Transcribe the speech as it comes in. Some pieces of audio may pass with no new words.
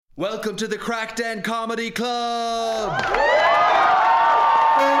Welcome to the Crackden Comedy Club!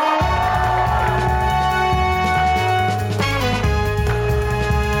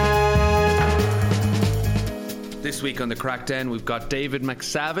 This week on the Crackden, we've got David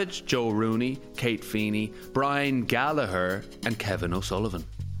McSavage, Joe Rooney, Kate Feeney, Brian Gallagher, and Kevin O'Sullivan.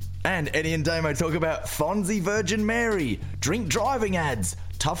 And Eddie and Damo talk about Fonzie Virgin Mary, drink driving ads,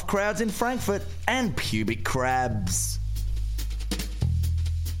 tough crowds in Frankfurt, and pubic crabs.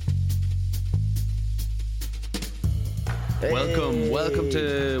 Hey. Welcome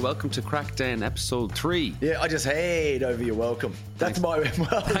to Crackden episode 3. Yeah, I just hate over your welcome. That's my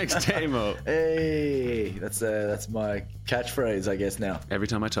Thanks, Damo. Hey, that's my catchphrase, I guess now. Every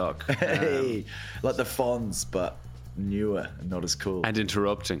time I talk. Hey, like the Fonz, but newer and not as cool. And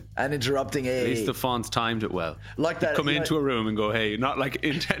interrupting. Hey. At least the Fonz timed it well. Like that. Come into a room and go, hey, not like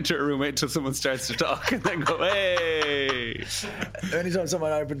enter a room, wait until someone starts to talk and then go, hey. Anytime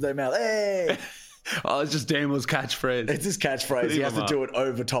someone opens their mouth, hey. Oh, it's just Damo's catchphrase. It's his catchphrase. He has to do it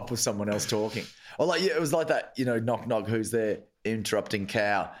over top of someone else talking. Or like, yeah, it was like that, knock, knock, who's there? Interrupting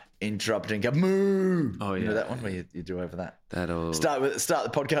cow, moo. Oh, yeah. You know that one where you do over that? That'll... Start the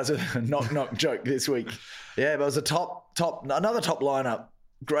podcast with a knock, knock joke this week. Yeah, but it was a another top lineup.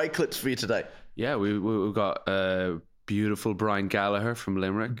 Great clips for you today. Yeah, we've got beautiful Brian Gallagher from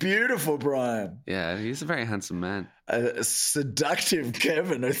Limerick. Beautiful Brian. Yeah, he's a very handsome man. Seductive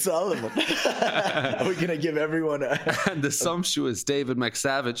Kevin O'Sullivan. Are we going to give everyone And the sumptuous David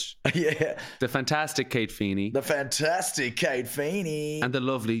McSavage. Yeah. The fantastic Kate Feeney. The fantastic Kate Feeney. And the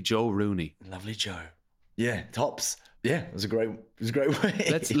lovely Joe Rooney. Lovely Joe. Yeah, tops. Yeah, it was a great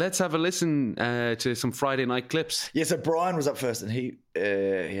week. Let's have a listen to some Friday night clips. Yeah, so Brian was up first, and he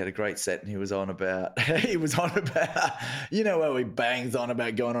had a great set, and he was on about where he bangs on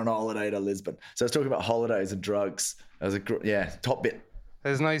about going on a holiday to Lisbon. So I was talking about holidays and drugs. That was top bit.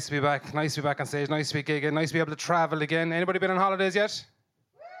 It's nice to be back. Nice to be back on stage. Nice to be gigging. Nice to be able to travel again. Anybody been on holidays yet?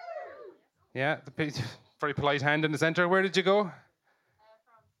 Yeah, the very polite hand in the centre. Where did you go?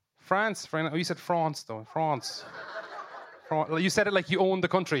 France. Oh, you said France though. France. You said it like you owned the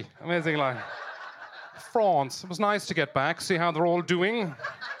country. Amazing line. France. It was nice to get back, see how they're all doing.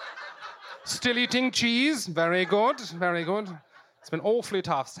 Still eating cheese. Very good. Very good. It's been awfully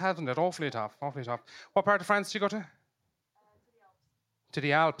tough, hasn't it? Awfully tough. What part of France did you go to? To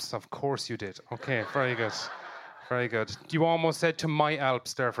the Alps. Of course you did. Okay, very good. Very good. You almost said to my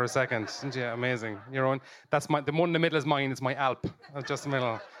Alps there for a second, didn't you? Amazing. Your own. That's the one in the middle is mine. It's my Alp. That's just the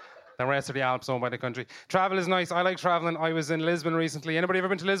middle. The rest of the Alps owned by the country. Travel is nice. I like traveling. I was in Lisbon recently. Anybody ever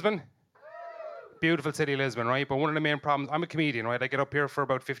been to Lisbon? Beautiful city, Lisbon, right? But one of the main problems, I'm a comedian, right? I get up here for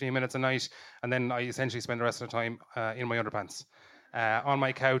about 15 minutes a night, and then I essentially spend the rest of the time in my underpants. On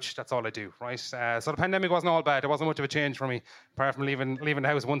my couch, that's all I do, right? So the pandemic wasn't all bad. There wasn't much of a change for me, apart from leaving the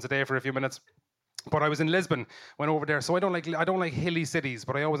house once a day for a few minutes. But I was in Lisbon, went over there. So I don't like hilly cities,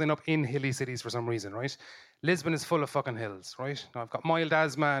 but I always end up in hilly cities for some reason, right? Lisbon is full of fucking hills, right? Now, I've got mild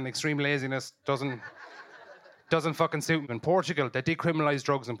asthma and extreme laziness. Doesn't fucking suit me. In Portugal, they decriminalise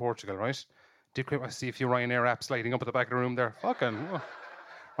drugs in Portugal, right? I see a few Ryanair apps lighting up at the back of the room there.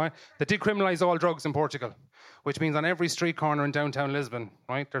 Right? They decriminalise all drugs in Portugal, which means on every street corner in downtown Lisbon,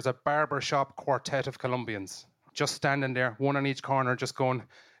 right, there's a barbershop quartet of Colombians just standing there, one on each corner, just going...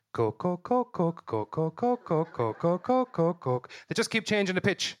 Coke. They just keep changing the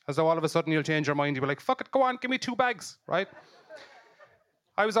pitch, as though all of a sudden you'll change your mind. You'll be like, fuck it, go on, give me 2 bags, right?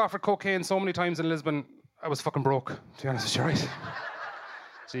 I was offered cocaine so many times in Lisbon, I was fucking broke, to be honest with you, right?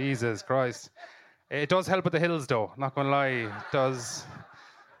 Jesus Christ. It does help with the hills, though, not gonna lie. It does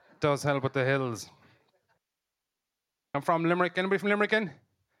help with the hills. I'm from Limerick. Anybody from Limerick in?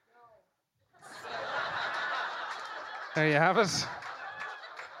 There you have it.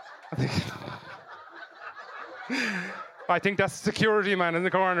 I think that's security man in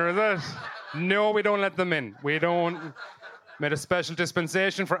the corner, is it? No, we don't let them in. We don't. Made a special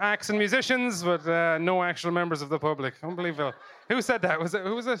dispensation for acts and musicians, but no actual members of the public. Unbelievable. Who said that? Who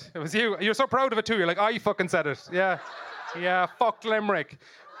was it? It was you. You're so proud of it too. You're like, I fucking said it. Yeah. Fuck Limerick.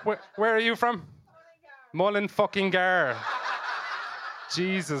 Where are you from? Mullen fucking Gar.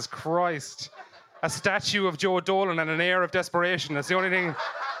 Jesus Christ. A statue of Joe Dolan and an air of desperation. That's the only thing.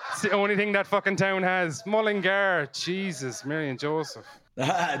 It's the only thing that fucking town has. Mullingar. Jesus, Mary and Joseph.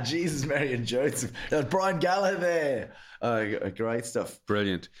 Jesus, Mary and Joseph. There's Brian Gallagher there. Great stuff.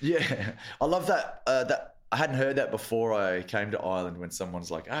 Brilliant. Yeah. I love that. That I hadn't heard that before I came to Ireland, when someone's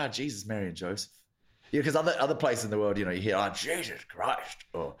like, Jesus, Mary and Joseph. Yeah, because other places in the world, you hear, Jesus Christ,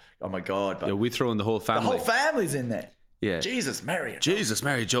 or oh my God. But yeah, we throw in the whole family. The whole family's in there. Yeah. Jesus, Mary. Jesus,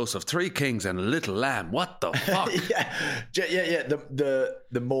 Mary, Joseph, 3 kings and a little lamb. What the fuck? yeah.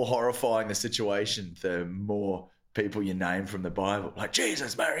 The more horrifying the situation, the more people you name from the Bible, like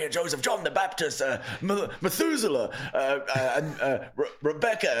Jesus, Mary, and Joseph, John the Baptist, Methuselah, and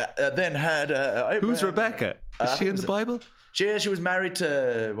Rebecca. Then had Abraham. Who's Rebecca? Is she in the Bible? She was married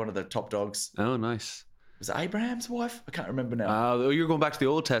to one of the top dogs. Oh, nice. Was it Abraham's wife? I can't remember now. Oh, you're going back to the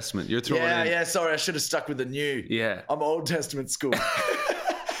Old Testament. You're throwing in. Yeah, sorry, I should have stuck with the new. Yeah. I'm Old Testament school.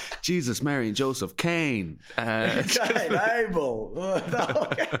 Jesus, Mary, and Joseph, Cain. Cain, Abel.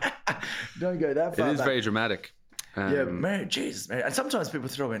 Don't go that far. It is back. very dramatic. Mary, Jesus, Mary. And sometimes people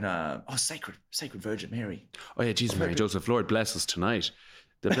throw in, Sacred Virgin Mary. Oh, yeah, Jesus, Mary, Joseph, Lord bless us tonight.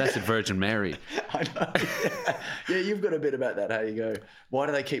 The Blessed Virgin Mary. I know. Yeah, you've got a bit about that. How you go? Why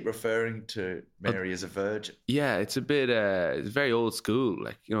do they keep referring to Mary as a virgin? Yeah, it's a bit. It's very old school,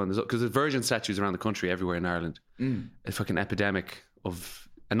 like because there's virgin statues around the country, everywhere in Ireland. A fucking epidemic of,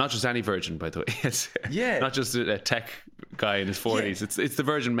 and not just any virgin, by the way. It's not just a tech guy in his 40s. Yeah. It's the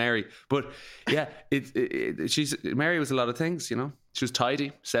Virgin Mary. But yeah, Mary was a lot of things. She was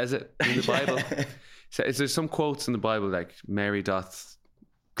tidy. Says it in the Bible. So there's some quotes in the Bible like Mary doth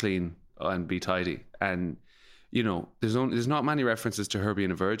clean and be tidy, and there's not many references to her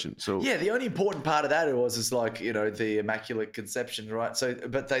being a virgin. So yeah, the only important part of that is like the Immaculate Conception, right? So,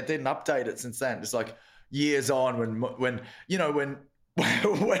 but they didn't update it since then. It's like years on when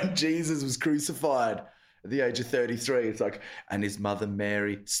Jesus was crucified at the age of 33, it's like, and his mother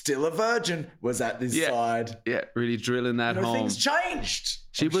Mary, still a virgin, was at this side. Yeah, really drilling that home. Things changed.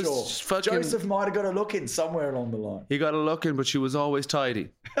 She was fucking. Joseph might have got a look in somewhere along the line. He got a look in, but she was always tidy.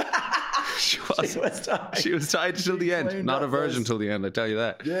 She was tidy till the end. Not a virgin till the end, I tell you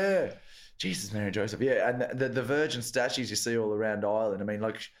that. Yeah. Jesus, Mary, Joseph. Yeah, and the virgin statues you see all around Ireland. I mean,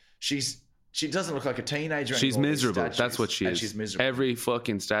 like she doesn't look like a teenager. She's miserable. That's what she is. She's miserable. Every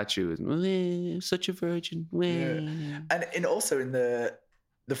fucking statue is such a virgin. Yeah. And also in the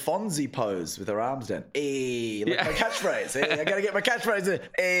Fonzie pose with her arms down. Hey, my catchphrase. Hey, I gotta get my catchphrase in.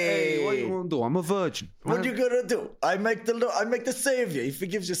 Hey, what do you want to do? I'm a virgin. What you gonna do? I make the savior. He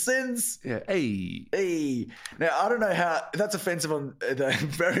forgives your sins. Yeah. Hey. Now I don't know how that's offensive on the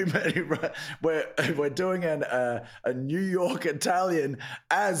very many. We're doing a New York Italian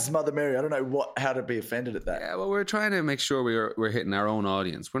as Mother Mary. I don't know how to be offended at that. Yeah. Well, we're trying to make sure we're hitting our own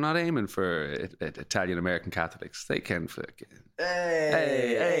audience. We're not aiming for Italian American Catholics. They can fucking.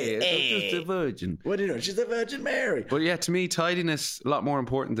 Hey, just a virgin. What do you know? She's a Virgin Mary. But yeah, to me, tidiness a lot more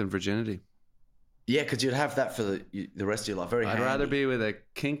important than virginity. Yeah, because you'd have that for the rest of your life. I'd rather be with a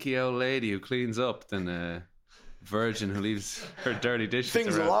kinky old lady who cleans up than a virgin who leaves her dirty dishes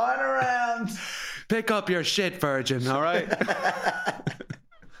Things lying around. Pick up your shit, virgin, all right?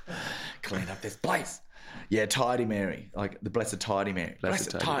 Clean up this place. Yeah, Tidy Mary. Like the Blessed Tidy Mary.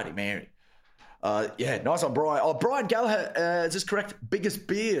 Blessed Tidy Mary. Nice one, Brian. Oh, Brian Gallagher, is this correct? Biggest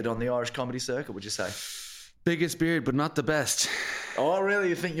beard on the Irish comedy circuit, would you say? Biggest beard, but not the best. Oh, really?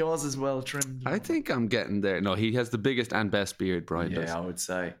 You think yours is well trimmed? I think I'm getting there. No, he has the biggest and best beard, Brian does. Yeah, I would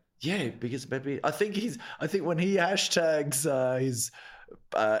say. Yeah, biggest beard. I think when he hashtags his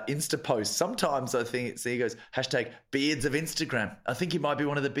Insta posts, sometimes I think he goes, hashtag beards of Instagram. I think he might be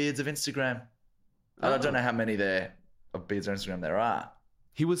one of the beards of Instagram. I don't know how many of beards of Instagram there are.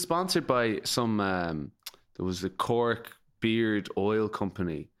 He was sponsored by some. There was a Cork beard oil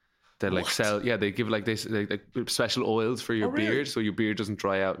company that sell. Yeah, they give this like special oils for your beard, so your beard doesn't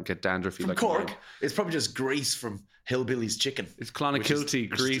dry out and get dandruffy. From Cork, mine. It's probably just grease from Hillbilly's chicken. It's Clonakilty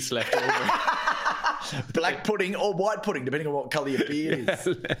grease left over. Black pudding or white pudding, depending on what colour your beard is.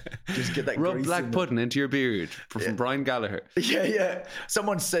 Just get that. Rub grease black pudding into your beard from Brian Gallagher. Yeah.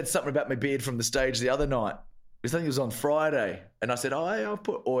 Someone said something about my beard from the stage the other night. I think it was on Friday, and I said, I'll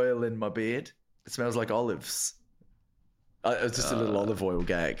put oil in my beard. It smells like olives. It was just a little olive oil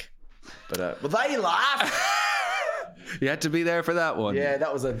gag. But they laughed. You had to be there for that one. Yeah,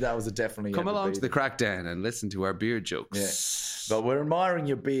 that was a definitely. Come along to the Crackdown and listen to our beard jokes. Yeah. But we're admiring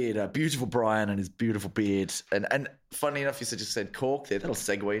your beard. Beautiful Brian and his beautiful beard. And funny enough, you just said Cork there. That'll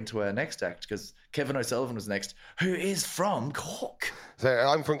segue into our next act because Kevin O'Sullivan was next, who is from Cork. So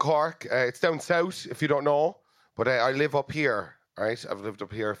I'm from Cork. It's down south, if you don't know. But I live up here, right? I've lived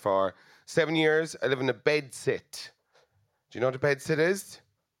up here for 7 years. I live in a bedsit. Do you know what a bedsit is?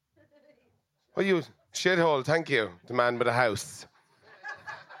 Well, you shithole, thank you. The man with a house.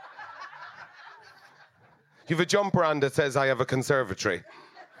 You have a jumper on that says I have a conservatory.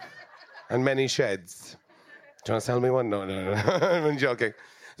 And many sheds. Do you want to sell me one? No. I'm joking.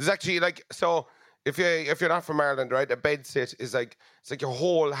 There's actually so if you're not from Ireland, right? A bedsit is it's like your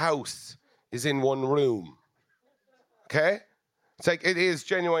whole house is in one room. Okay? It's like, it is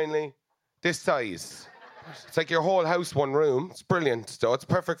genuinely this size. It's like your whole house, one room. It's brilliant, though. It's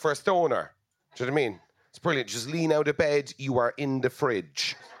perfect for a stoner. Do you know what I mean? It's brilliant. Just lean out of bed, you are in the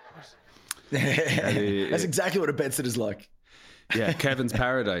fridge. That's exactly what a bedsit is like. Yeah, Kevin's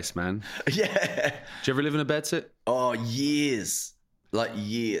paradise, man. Yeah. Did you ever live in a bedsit? Oh, years. Like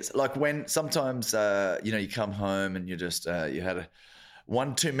years. Like when sometimes, you come home and you just, you had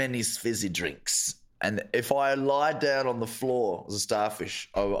one too many fizzy drinks. And if I lied down on the floor as a starfish,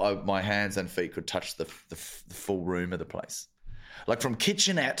 my hands and feet could touch the full room of the place. Like from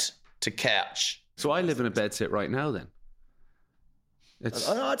kitchenette to couch. So I live in a bedsit right now then. It's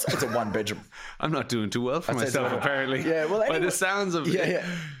a one bedroom. I'm not doing too well for myself, apparently. Yeah, well, by the sounds of it. Yeah.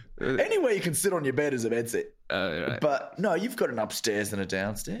 Anywhere you can sit on your bed is a bedsit. Right. But no, you've got an upstairs and a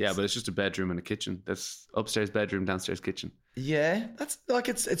downstairs. Yeah, but it's just a bedroom and a kitchen. That's upstairs bedroom, downstairs kitchen. Yeah, that's like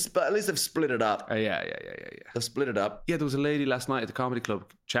it's. But at least they've split it up. Yeah. They've split it up. Yeah, there was a lady last night at the comedy club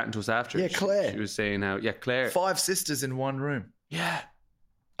chatting to us after. Yeah, Claire. She was saying how, Claire. 5 sisters in one room. Yeah.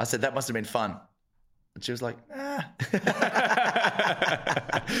 I said that must have been fun. And she was like,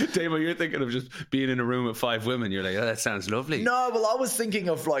 Damo, you're thinking of just being in a room with 5 women. You're like, oh, that sounds lovely. No, well, I was thinking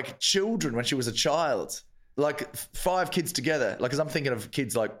of like children when she was a child. Like 5 kids together. Like, because I'm thinking of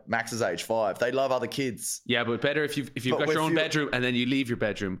kids like Max's age, 5. They love other kids. Yeah, but better if you've got your own bedroom and then you leave your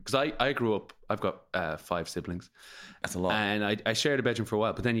bedroom. Because I grew up, I've got 5 siblings. That's a lot. And I shared a bedroom for a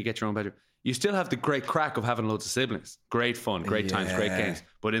while, but then you get your own bedroom. You still have the great crack of having loads of siblings. Great fun, great times, great games.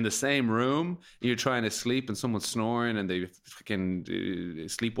 But in the same room, you're trying to sleep and someone's snoring and they fucking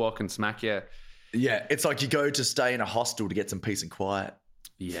sleepwalk and smack you. Yeah, it's like you go to stay in a hostel to get some peace and quiet.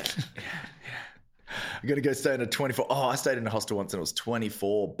 Yeah. I'm going to go stay in a 24. Oh, I stayed in a hostel once and it was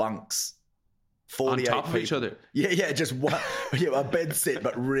 24 bunks. 48 on top people. of each other. Yeah, just one. A bed sit,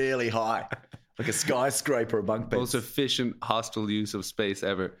 but really high. Like a skyscraper, a bunk bed. Most efficient hostel use of space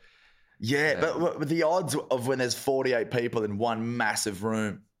ever. Yeah, but the odds of when there's 48 people in one massive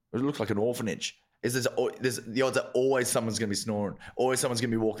room, it looks like an orphanage. There's the odds that always someone's going to be snoring, always someone's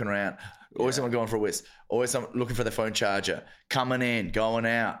going to be walking around, always someone going for a whisk, always someone looking for their phone charger, coming in, going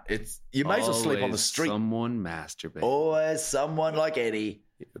out. You may as well sleep on the street. Someone masturbating. Always someone like Eddie.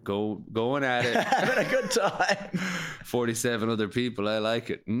 Going at it. Having a good time. 47 other people. I like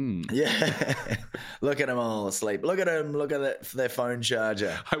it. Yeah. Look at them all asleep. Look at them. Look at their phone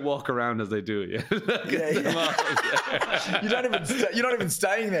charger. I walk around as they do it. Yeah. You're not even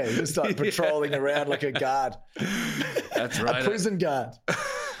staying there. You just start patrolling around like a guard. That's right. A prison guard.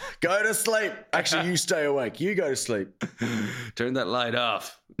 Go to sleep. Actually, you stay awake. You go to sleep. Turn that light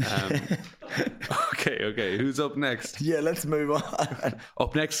off. Okay. Who's up next? Yeah, let's move on.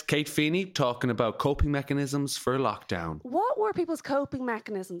 Up next, Kate Feeney talking about coping mechanisms for lockdown. What were people's coping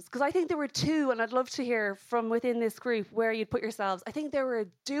mechanisms? Because I think there were 2, and I'd love to hear from within this group where you'd put yourselves. I think there were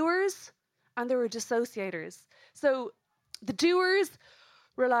doers and there were dissociators. So the doers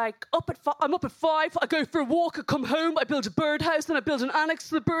were like, I'm up at 5, I go for a walk, I come home, I build a birdhouse, then I build an annex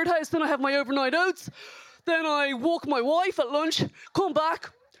to the birdhouse, then I have my overnight oats, then I walk my wife at lunch, come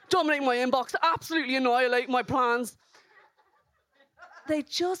back, dominate my inbox, absolutely annihilate my plans. They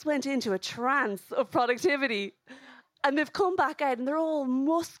just went into a trance of productivity and they've come back out and they're all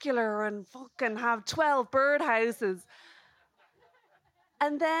muscular and fucking have 12 birdhouses.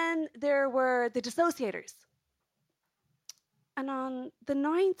 And then there were the dissociators. And on the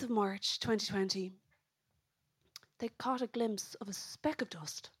 9th of March 2020, they caught a glimpse of a speck of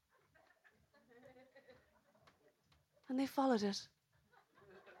dust. And they followed it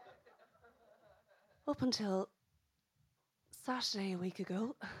up until Saturday a week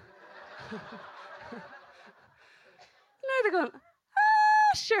ago. Now they're going,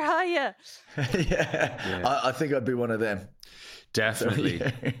 sure, how ya? Yeah. I think I'd be one of them. Definitely.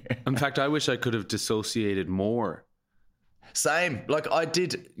 So, yeah. In fact, I wish I could have dissociated more. Same. Like I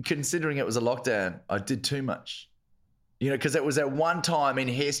did, considering it was a lockdown, I did too much. Because it was at one time in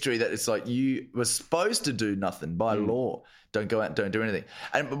history that it's like you were supposed to do nothing by law. Don't go out and don't do anything.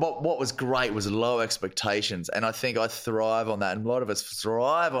 And what was great was low expectations. And I think I thrive on that. And a lot of us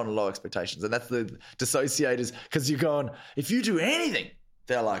thrive on low expectations. And that's the dissociators. Because you're going, if you do anything,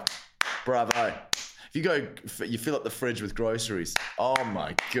 they're like, bravo. If you fill up the fridge with groceries, oh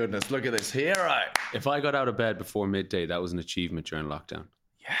my goodness, look at this hero. If I got out of bed before midday, that was an achievement during lockdown.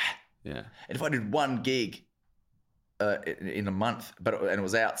 Yeah. And if I did one gig in a month, and it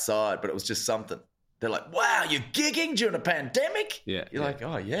was outside, but it was just something, they're like, wow, you're gigging during a pandemic? Yeah. You're like,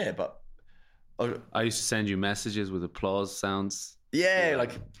 oh yeah, but... I used to send you messages with applause sounds. Yeah,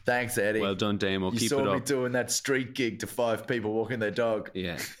 like, thanks, Eddie. Well done, Damo. You Keep saw it me up. doing that street gig to 5 people walking their dog.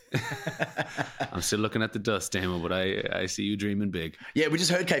 Yeah. I'm still looking at the dust, Damo, but I see you dreaming big. Yeah, we just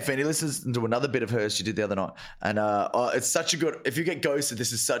heard Kate Feeney listen to another bit of hers she did the other night. And it's such a good... If you get ghosted,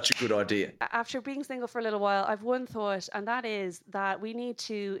 this is such a good idea. After being single for a little while, I've one thought, and that is that we need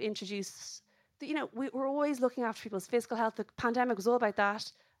to introduce... we're always looking after people's physical health. The pandemic was all about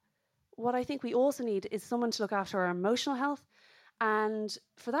that. What I think we also need is someone to look after our emotional health. And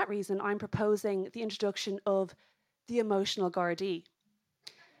for that reason, I'm proposing the introduction of the emotional Gardaí.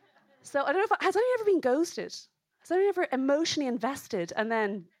 So I don't know has anyone ever been ghosted? Has anyone ever emotionally invested and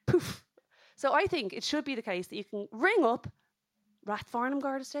then poof? So I think it should be the case that you can ring up Rathfarnham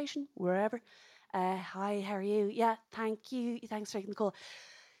Garda Station, wherever. Hi, how are you? Yeah, thank you. Thanks for taking the call.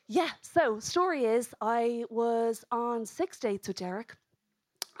 Yeah, so story is I was on 6 dates with Derek.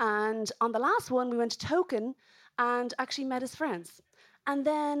 And on the last one, we went to Token and actually met his friends. And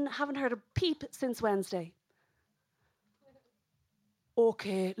then haven't heard a peep since Wednesday.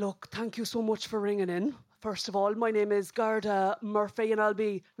 Okay, look, thank you so much for ringing in. First of all, my name is Garda Murphy and I'll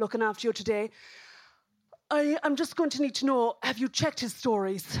be looking after you today. I'm just going to need to know, have you checked his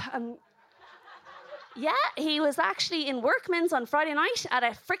stories? Yeah, he was actually in Workman's on Friday night at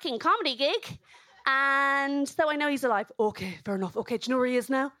a freaking comedy gig. And so I know he's alive. Okay, fair enough. Okay, do you know where he is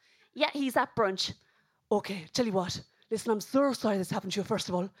now? Yeah, he's at brunch. Okay, tell you what. Listen, I'm so sorry this happened to you, first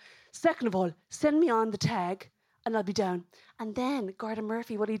of all. Second of all, send me on the tag and I'll be down. And then Garda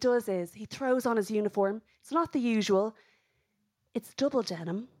Murphy, what he does is he throws on his uniform. It's not the usual. It's double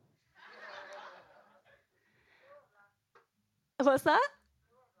denim. What's that?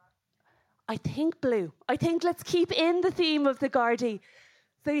 I think blue. I think let's keep in the theme of the Gardaí.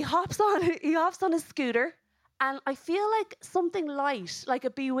 So he hops on his scooter, and I feel like something light, like a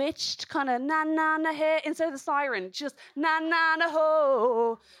bewitched kind of na na na hey instead of the siren, just na na na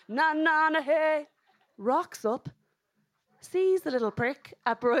ho, na na na hey. Rocks up, sees the little prick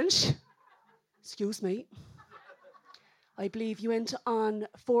at brunch. Excuse me. I believe you went on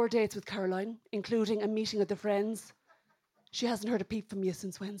 4 dates with Caroline, including a meeting of the friends. She hasn't heard a peep from you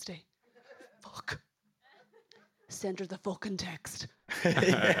since Wednesday. Fuck. Send her the fucking text.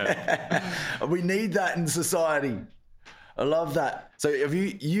 We need that in society. I love that. So have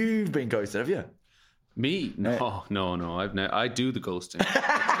you've been ghosted, have you? Me? No. I do the ghosting.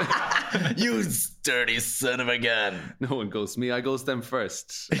 You dirty son of a gun. No one ghosts me. I ghost them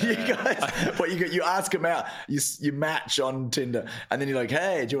first. You guys, you ask them out. You match on Tinder, and then you're like,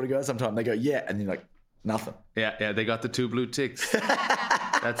 "Hey, do you want to go out sometime?" They go, "Yeah," and then you're like, "Nothing." Yeah. They got the 2 blue ticks.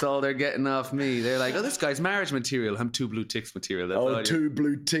 That's all they're getting off me. They're like, "Oh, this guy's marriage material. I'm 2 blue ticks material." That's 2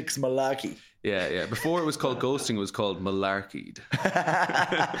 blue ticks malarkey. Yeah. Before it was called ghosting, it was called malarkeyed.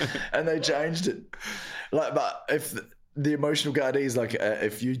 And they changed it. But if the emotional Gardaí is like,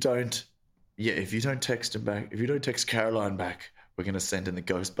 if you don't text him back, if you don't text Caroline back, we're going to send in the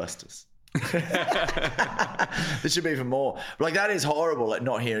Ghostbusters. This should be even more. Like, that is horrible, like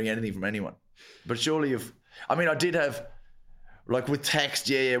not hearing anything from anyone. But surely I did have, like with text,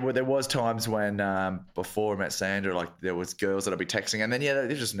 where there was times when before I met Sandra, like there was girls that I'd be texting and then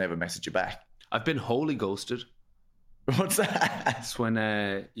they just never message you back. I've been wholly ghosted. What's that? It's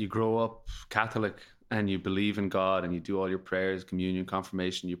when you grow up Catholic and you believe in God and you do all your prayers, communion,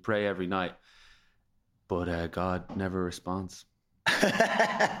 confirmation, you pray every night, but God never responds.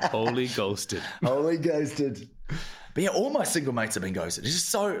 Wholly ghosted. Wholly ghosted. But yeah, all my single mates have been ghosted. It's just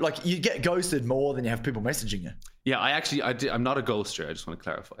so, like, you get ghosted more than you have people messaging you. Yeah, I'm not a ghoster. I just want to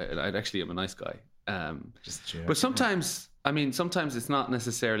clarify. I actually am a nice guy. But sometimes it's not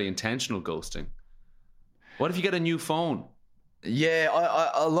necessarily intentional ghosting. What if you get a new phone? Yeah,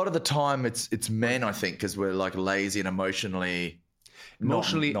 I a lot of the time it's men, I think, because we're like lazy and emotionally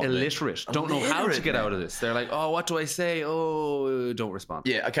not illiterate. Don't know how to get out of this. They're like, oh, what do I say? Oh, don't respond.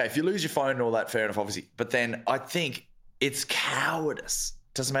 Yeah, okay. If you lose your phone and all that, fair enough, obviously. But then I think it's cowardice.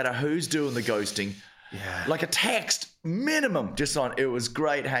 Doesn't matter who's doing the ghosting. Yeah. Like a text minimum, just on, it was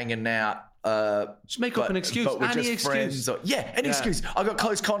great hanging out. Just make up an excuse. But we're any just excuse. Friends. Any excuse. I've got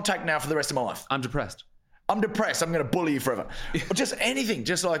close contact now for the rest of my life. I'm depressed. I'm going to bully you forever. Or just anything.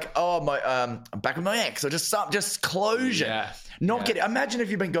 Just like, I'm back with my ex. Or just closure. Yeah. Imagine if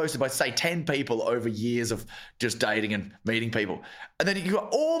you've been ghosted by, say, 10 people over years of just dating and meeting people. And then you've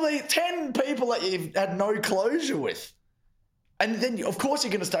got all the 10 people that you've had no closure with. And then, of course,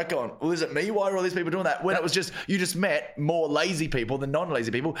 you're going to start going, well, is it me? Why are all these people doing that? When it was just, you just met more lazy people than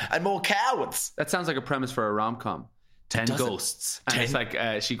non-lazy people and more cowards. That sounds like a premise for a rom-com. 10 ghosts. And it's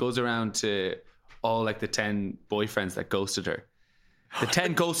like she goes around to all like the 10 boyfriends that ghosted her. The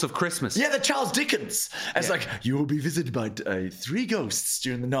 10 Ghosts of Christmas. Yeah, the Charles Dickens. It's like, you will be visited by 3 ghosts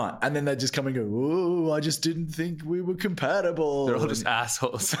during the night. And then they just come and go, oh, I just didn't think we were compatible. They're all just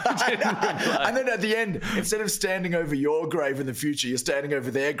assholes. And then at the end, instead of standing over your grave in the future, you're standing over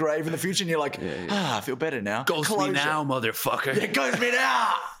their grave in the future, and you're like, I feel better now. Ghost me now, motherfucker. Yeah, ghost me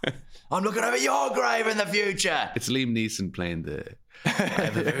now. I'm looking over your grave in the future. It's Liam Neeson playing the... I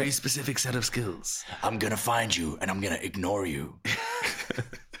have a very specific set of skills. I'm going to find you and I'm going to ignore you.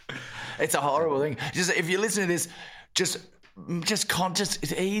 It's a horrible thing. Just if you listen to this, just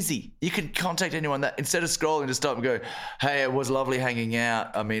it's easy. You can contact anyone that instead of scrolling, just stop and go, hey, it was lovely hanging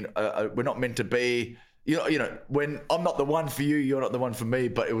out. I mean, we're not meant to be, you know, when I'm not the one for you, you're not the one for me,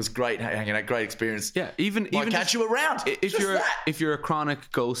 but it was great hanging out, great experience. Yeah, even catch you around. If you're a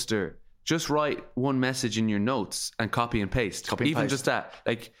chronic ghoster, just write one message in your notes and copy and paste. Just that.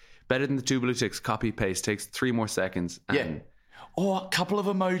 Like, better than the 2 blue ticks, copy paste takes 3 more seconds. And or a couple of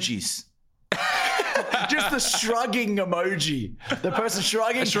emojis. Just the shrugging emoji. The person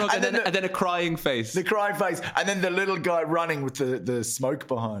shrugging. And then a crying face. The crying face. And then the little guy running with the smoke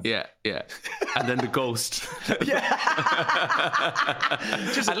behind. Yeah. And then the ghost. Yeah.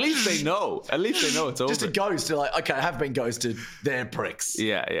 At least they know. At least they know it's over. Just a ghost. They're like, okay, I have been ghosted. They're pricks.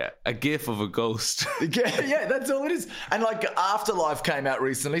 Yeah. A gif of a ghost. Yeah, that's all it is. And like Afterlife came out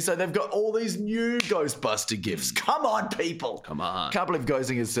recently, so they've got all these new Ghostbuster gifs. Come on, people. Come on. Can't believe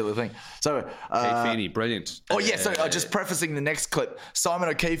ghosting is still a thing. So, Kate Feeney, brilliant. Oh, yeah, so just prefacing the next clip, Simon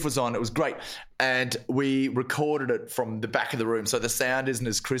O'Keefe was on. It was great. And we recorded it from the back of the room, so the sound isn't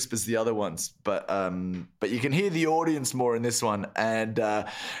as crisp as the other ones. But you can hear the audience more in this one. And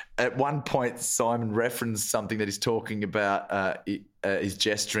at one point, Simon referenced something that he's talking about. He's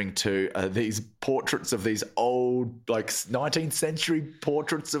gesturing to these portraits of these old, like 19th century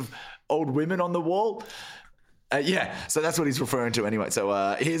portraits of old women on the wall. So that's what he's referring to anyway.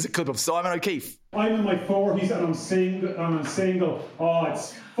 So here's a clip of Simon O'Keefe. I'm in my 40s and I'm single. Oh,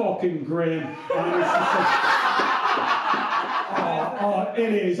 it's fucking grim. And it's just like,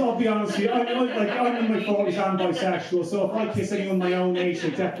 it is. I'll be honest with you. I'm in my 40s and bisexual, so if I kiss anyone my own age, they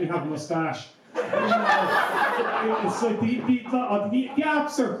definitely have a moustache. It's like the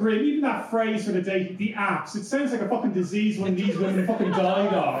apps are grim. Even that phrase for the day, the apps, it sounds like a fucking disease when these women fucking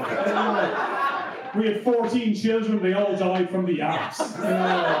died of. We had 14 children, they all died from the apps.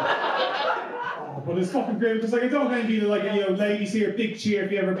 But it's fucking grim because like I don't envy ladies here, big cheer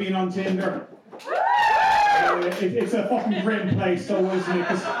if you ever been on Tinder. It's a fucking grim place, though, isn't it?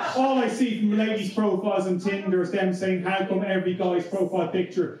 Because all I see from ladies' profiles on Tinder is them saying, how come every guy's profile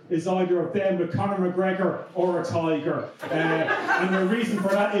picture is either of them with Conor McGregor or a tiger? And the reason for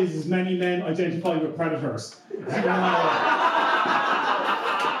that is many men identify with predators.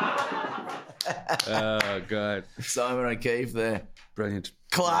 Oh, God. Simon O'Keefe there. Brilliant.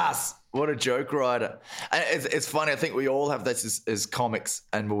 Class. What a joke writer. And it's funny. I think we all have this as comics,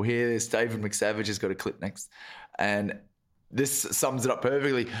 and we'll hear this. David McSavage has got a clip next. And this sums it up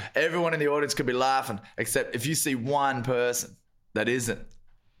perfectly. Everyone in the audience could be laughing, except if you see one person that isn't.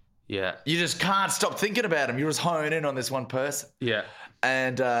 Yeah. You just can't stop thinking about him. You just hone in on this one person. Yeah.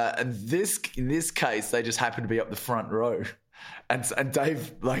 And in this case, they just happen to be up the front row. And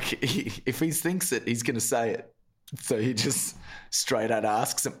Dave, like, if he thinks it, he's going to say it. So he just straight out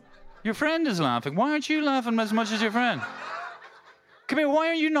asks him. Your friend is laughing. Why aren't you laughing as much as your friend? Come here, why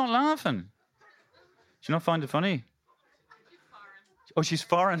are you not laughing? Do you not find it funny? Oh, she's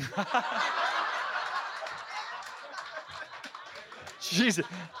foreign. She's...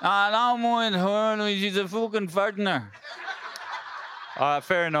 I don't mind her. She's a fucking partner.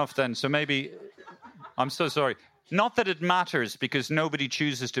 Fair enough then. So maybe... I'm so sorry. Not that it matters, because nobody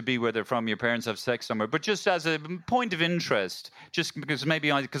chooses to be where they're from. Your parents have sex somewhere. But just as a point of interest, just because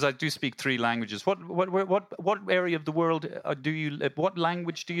because I do speak 3 languages. What area of the world what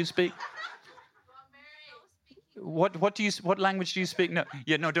language do you speak? What language do you speak? No,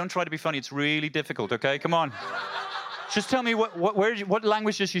 don't try to be funny. It's really difficult. Okay, come on. Just tell me what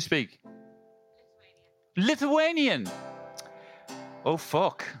language does she speak? Lithuanian. Oh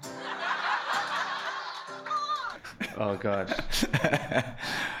fuck. Oh, God. That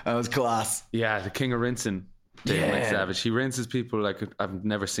was class. Yeah, the King of Rinsing. David McSavage. He rinses people like I've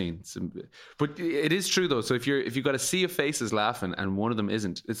never seen. But it is true, though. So if you've got a sea of faces laughing and one of them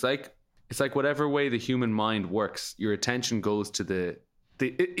isn't, it's like whatever way the human mind works, your attention goes to the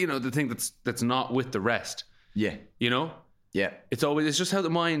thing that's not with the rest. Yeah. You know? Yeah. It's just how the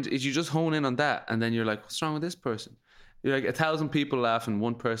mind is. You just hone in on that, and then you're like, what's wrong with this person? You're like 1,000 people laughing,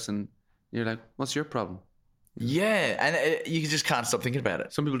 one person. You're like, what's your problem? Yeah, and you just can't stop thinking about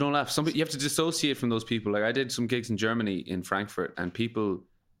it. Some people don't laugh. You have to dissociate from those people. Like I did some gigs in Germany in Frankfurt, and people,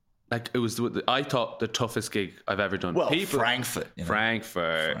 like it was, I thought the toughest gig I've ever done. Well, people, Frankfurt.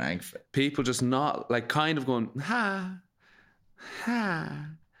 People just not like kind of going ha. I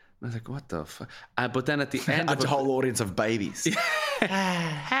was like, what the fuck? But then at the end of a whole audience of babies.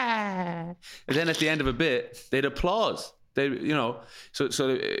 And then at the end of a bit, they'd applause. They, so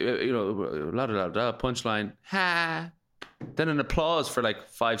la da da da, punchline, ha. Then an applause for like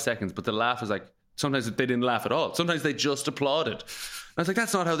 5 seconds, but the laugh is like, sometimes they didn't laugh at all. Sometimes they just applauded. I was like,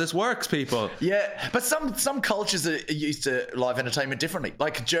 that's not how this works, people. Yeah, but some cultures are used to live entertainment differently.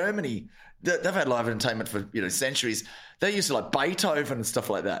 Like Germany, they've had live entertainment for centuries. They're used to like Beethoven and stuff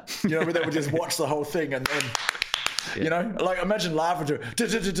like that. Where they would just watch the whole thing and then, like imagine laughing to.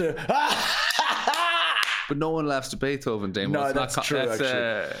 But no one laughs to Beethoven, Damo. No, that's true,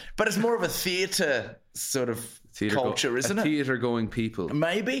 actually. But it's more of a theatre sort of culture, isn't it? Theatre-going people.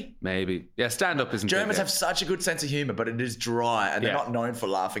 Maybe. Yeah, stand-up isn't Germans have such a good sense of humour, but it is dry, and they're not known for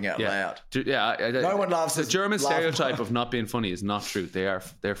laughing out loud. Yeah, no one laughs. The German stereotype of not being funny is not true. They're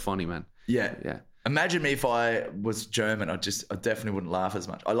funny, man. Yeah. Imagine me if I was German. I definitely wouldn't laugh as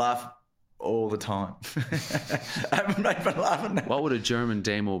much. I laugh all the time. I'm not even laughing now. What would a German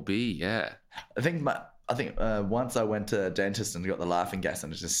Damo be? Yeah. I think once I went to a dentist and got the laughing gas,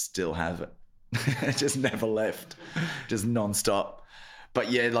 and I just still have it. It just never left, just non-stop. But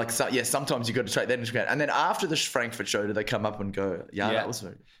sometimes you got to take that into account. And then after the Frankfurt show, do they come up and go, that was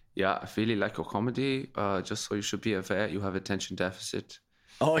very... Yeah, I really like your comedy. Just so you should be aware, you have attention deficit.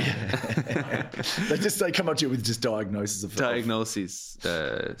 Oh, yeah. They come up to you with just diagnoses.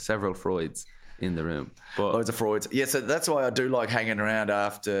 Several Freuds in the room. But loads of Freuds. Yeah, so that's why I do like hanging around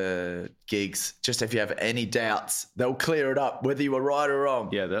after gigs. Just if you have any doubts, they'll clear it up, whether you were right or wrong.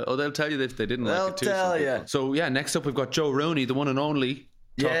 Yeah, they'll tell you if they didn't like it too. They'll tell you. So, next up we've got Joe Rooney, the one and only,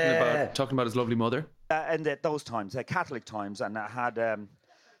 talking about his lovely mother. And at those times, Catholic times, and I had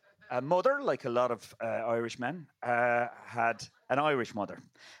a mother, like a lot of Irish men, had an Irish mother.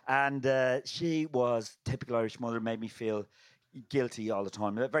 And she was typical Irish mother, made me feel guilty all the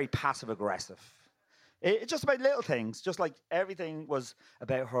time, very passive-aggressive. Just about little things, just like everything was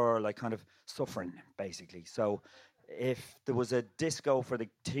about her, like kind of suffering, basically. So if there was a disco for the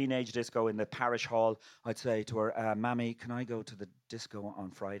teenage disco in the parish hall, I'd say to her, Mammy, can I go to the disco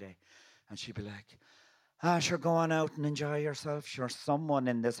on Friday? And she'd be like, sure, go on out and enjoy yourself. Sure, someone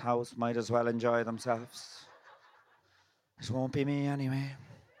in this house might as well enjoy themselves. This won't be me anyway.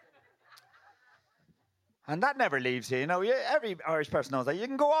 And that never leaves you, every Irish person knows that. You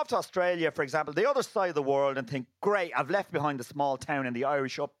can go off to Australia, for example, the other side of the world, and think, great, I've left behind the small town and the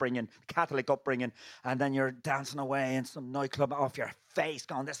Irish upbringing, Catholic upbringing, and then you're dancing away in some nightclub off your face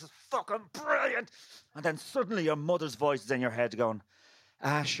going, this is fucking brilliant. And then suddenly your mother's voice is in your head going,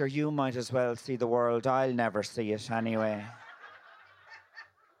 sure, you might as well see the world. I'll never see it anyway.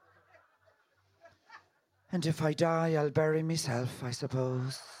 And if I die, I'll bury myself, I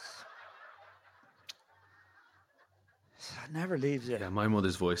suppose. That never leaves you. Yeah, my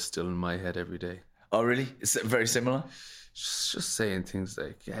mother's voice is still in my head every day. Oh, really? Is it very similar? Just saying things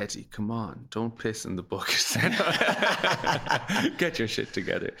like, Eddie, come on, don't piss in the bucket. Get your shit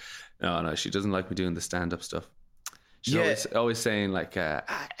together. No, she doesn't like me doing the stand-up stuff. She's always saying like,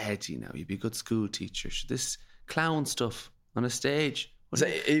 Eddie, now you'd be a good school teacher. This clown stuff on a stage.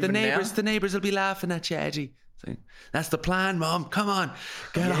 The neighbours will be laughing at you, Eddie. That's the plan, Mom. Come on,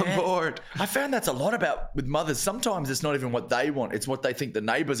 get on board. I found that's a lot with mothers. Sometimes it's not even what they want; it's what they think the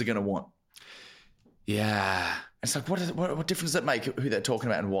neighbours are going to want. Yeah, it's like what difference does it make who they're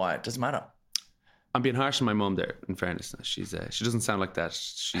talking about and why? It doesn't matter. I'm being harsh on my mum there. In fairness, she doesn't sound like that.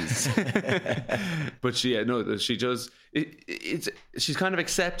 She's, but she does. She's kind of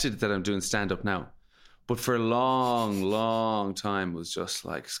accepted that I'm doing stand up now. But for a long, long time was just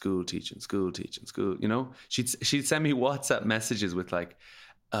like school teaching. She'd send me WhatsApp messages with like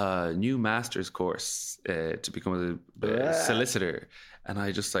a new master's course to become a solicitor. And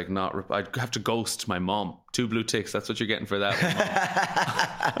I just like I'd have to ghost my mom. 2 blue ticks. That's what you're getting for that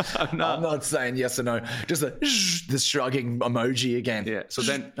one, Mom. I'm not saying yes or no. Just the shrugging emoji again. Yeah. So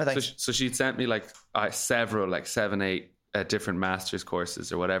then, so she'd sent me like several, like 7, 8 different master's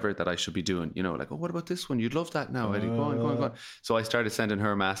courses or whatever that I should be doing, like, oh, what about this one? You'd love that now, Eddie. Go on. So I started sending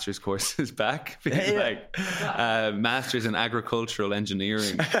her master's courses back, like master's in agricultural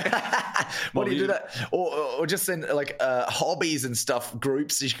engineering. What do you do that? Or just send like hobbies and stuff,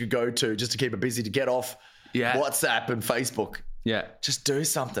 groups you could go to just to keep it busy, to get off WhatsApp and Facebook. Yeah. Just do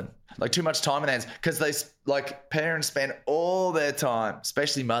something. Like too much time in hands. Because parents spend all their time,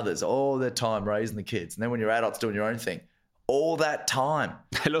 especially mothers, all their time raising the kids. And then when you're adults doing your own thing, all that time.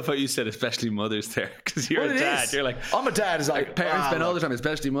 I love how you said especially mothers there, because you're a dad. Is. You're like, I'm a dad. It's like parents spend all the time,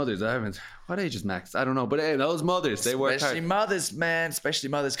 especially mothers. What age is Max? I don't know, but hey, those mothers, they work hard. Especially mothers, man. Especially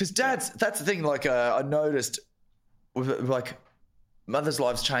mothers, because dads. That's the thing. Like I noticed, with like mothers'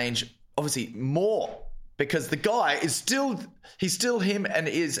 lives change obviously more because the guy is still him, and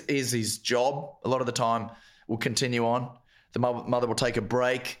is his job a lot of the time will continue on. The mother will take a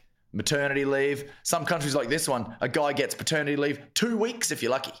break. Maternity leave. Some countries like this one, a guy gets paternity leave 2 weeks if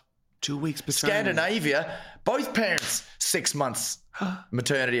you're lucky. 2 weeks paternity. Scandinavia, both parents 6 months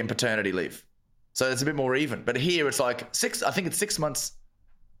maternity and paternity leave. So it's a bit more even. But here it's like 6. I think it's 6 months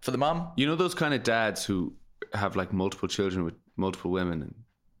for the mum. You know those kind of dads who have like multiple children with multiple women and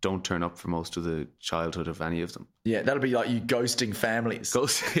don't turn up for most of the childhood of any of them. Yeah, that'll be like you ghosting families.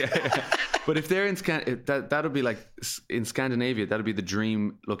 Yeah. But if they're in that'll be like in Scandinavia, that'll be the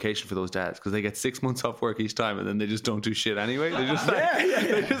dream location for those dads, because they get 6 months off work each time and then they just don't do shit anyway. They just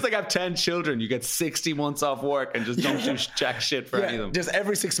they just like have 10 children. You get 60 months off work and just don't do jack shit for any of them. Just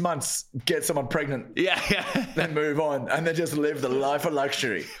every 6 months get someone pregnant. Yeah. Then move on and then just live the life of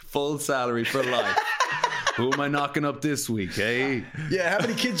luxury. Full salary for life. Who am I knocking up this week, eh? Yeah, how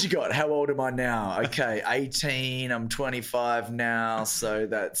many kids you got? How old am I now? Okay, 18. I'm 25 now, so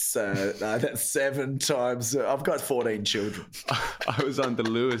that's 7 times. I've got 14 children. I was on the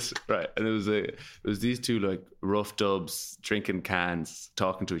Lewis, right, and it was these two like rough dubs drinking cans,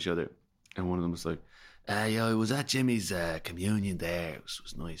 talking to each other, and one of them was like, "Yo, I was at Jimmy's communion there. It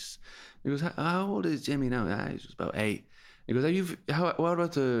was nice." He goes, "How old is Jimmy now?" He was about 8. He goes, you've got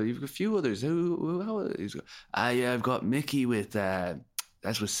a few others. How he's got, I've got Mickey with,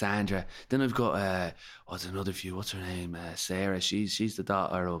 that's with Sandra. Then I've got, another few, what's her name? Sarah, she's the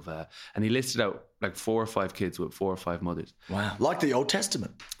daughter of, and he listed out like 4 or 5 kids with 4 or 5 mothers. Wow. Like the Old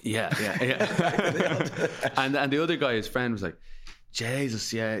Testament. Yeah. and the other guy, his friend, was like,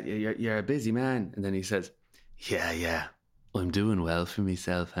 Jesus, yeah, you're a busy man. And then he says, yeah, I'm doing well for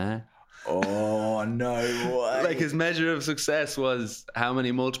myself, huh? Oh, no way. Like his measure of success was how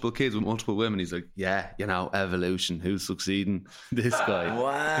many multiple kids with multiple women. He's like, yeah, evolution. Who's succeeding? This guy.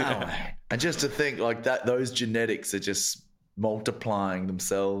 Wow. And just to think like that, those genetics are just multiplying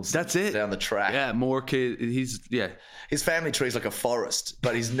themselves. That's it. Down the track. Yeah, more kids. His family tree is like a forest,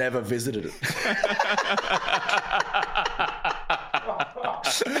 but he's never visited it.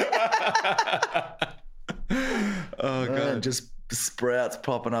 Oh, God. Just sprouts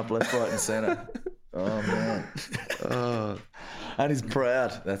popping up left, right, and centre. Oh, man. Oh. And he's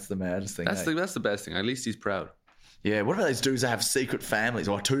proud. That's the maddest thing. That's the best thing. At least he's proud. Yeah, what about those dudes that have secret families,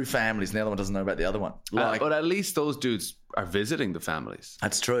 or 2 families, and the other one doesn't know about the other one? But at least those dudes are visiting the families.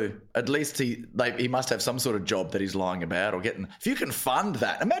 That's true. At least he must have some sort of job that he's lying about or getting. If you can fund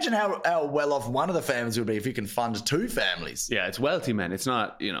that, imagine how well off one of the families would be if you can fund 2 families. Yeah, it's wealthy men. It's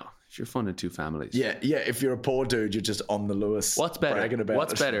not, if you're funding 2 families. Yeah. If you're a poor dude, you're just on the Lewis. What's better? Bragging about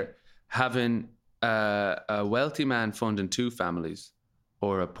What's better, having a wealthy man funding 2 families,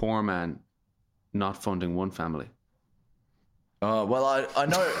 or a poor man not funding 1 family? Oh, well, I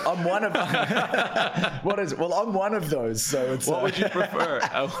know I'm one of I'm one of those. So it's what would you prefer?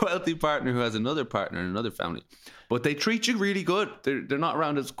 A wealthy partner who has another partner in another family, but they treat you really good. They're not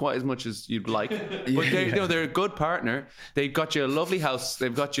around quite as much as you'd like, but they're a good partner. They've got you a lovely house.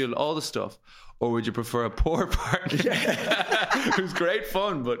 They've got you all the stuff. Or would you prefer a poor partner who's great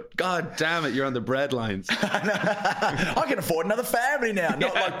fun, but God damn it, you're on the breadlines? I can afford another family now.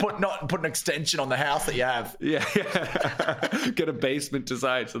 Not like put an extension on the house that you have. Yeah. Get a basement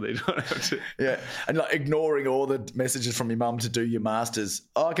designed so they don't have to. Yeah, and like ignoring all the messages from your mum to do your masters.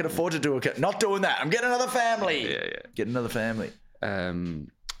 Oh, I can afford to do not doing that. I'm getting another family. Yeah. Get another family.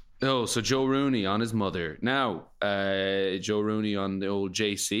 So Joe Rooney on his mother. Now, Joe Rooney on the old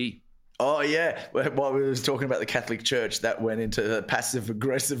JC. Oh, yeah. While we were talking about the Catholic Church, that went into the passive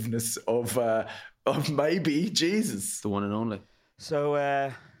aggressiveness of maybe Jesus. The one and only. So,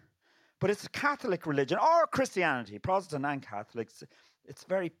 but it's a Catholic religion, or Christianity, Protestant and Catholics. It's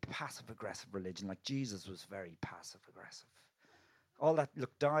very passive aggressive religion. Like Jesus was very passive aggressive. All that,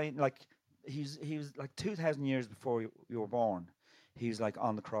 look, dying, like he was like 2,000 years before you were born. He was like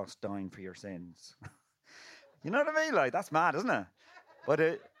on the cross dying for your sins. You know what I mean? Like, that's mad, isn't it?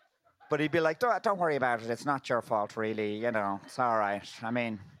 But he'd be like, don't worry about it. It's not your fault, really. It's all right. I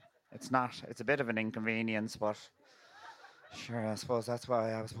mean, it's not. It's a bit of an inconvenience, but sure, I suppose that's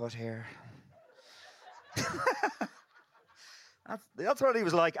why I was put here. That's what he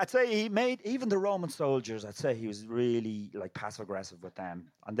was like. I'd say he made even the Roman soldiers. I'd say he was really like passive aggressive with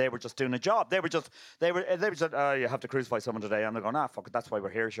them, and they were just doing a job. They were just, oh, you have to crucify someone today, and they're going, fuck it, that's why we're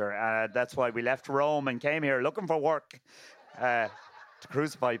here, sure. That's why we left Rome and came here looking for work to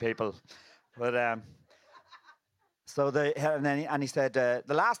crucify people. But and he said the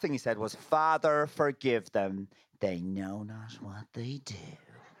last thing he said was, "Father, forgive them; they know not what they do."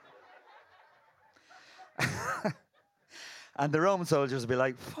 And the Roman soldiers would be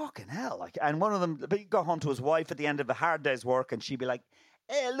like, fucking hell. Like, and one of them, he'd go home to his wife at the end of a hard day's work, and she'd be like,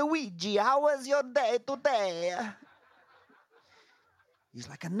 "Hey, Luigi, how was your day today?" He's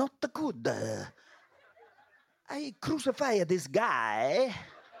like, "Not good. I crucified this guy."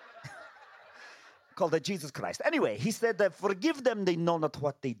 Called it Jesus Christ. Anyway, he said, "Forgive them, they know not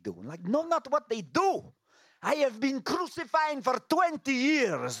what they do." Like, know not what they do. I have been crucifying for 20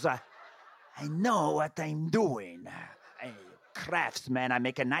 years. I know what I'm doing. Craftsman, I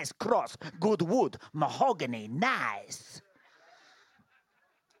make a nice cross. Good wood, mahogany, nice.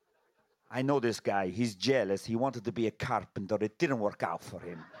 I know this guy. He's jealous. He wanted to be a carpenter. It didn't work out for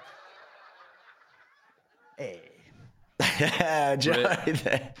him. Hey.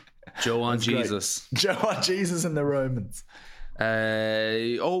 Joe on Jesus. Great. Joe on Jesus and the Romans.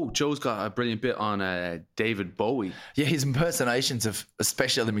 Joe's got a brilliant bit on David Bowie. Yeah, his impersonations of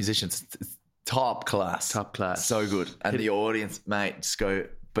especially other musicians, top class. So good. And the audience, mate, just go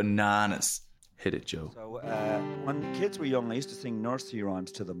bananas. Hit it, Joe. So when kids were young, I used to sing nursery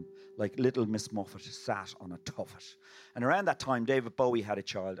rhymes to them, like Little Miss Muffet sat on a tuffet. And around that time, David Bowie had a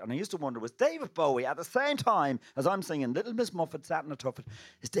child. And I used to wonder, was David Bowie, at the same time as I'm singing Little Miss Muffet sat on a tuffet,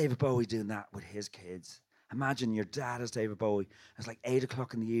 is David Bowie doing that with his kids? Imagine your dad is David Bowie. It's like 8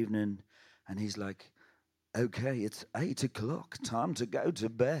 o'clock in the evening, and he's like, "Okay, it's 8 o'clock, time to go to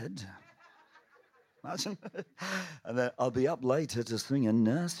bed." Imagine. And then I'll be up later to sing a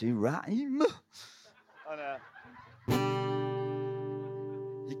nursery rhyme. And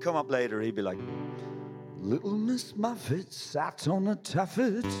he'd come up later, he'd be like, "Little Miss Muffet sat on a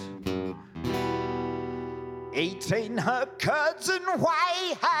tuffet, eating her curds and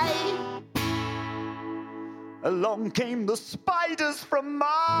whey. Along came the spiders from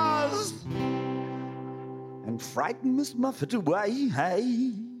Mars and frightened Miss Muffet away.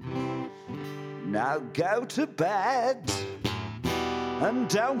 Hey, now go to bed and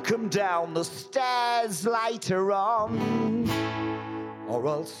don't come down the stairs later on, or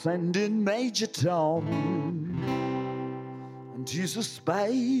I'll send in Major Tom, and he's a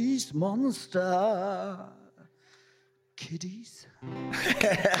space monster. Kiddies."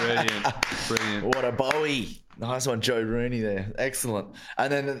 Brilliant. What a Bowie. Nice one, Joe Rooney there. Excellent.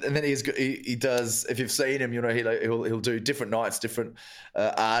 And then he does, if you've seen him, you know, he'll do different nights, different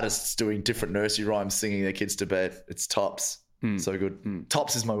artists doing different nursery rhymes, singing their kids to bed. It's tops. So good.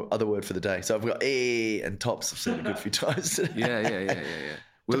 Tops is my other word for the day. So I've got and tops. I've said it a good few times. Yeah.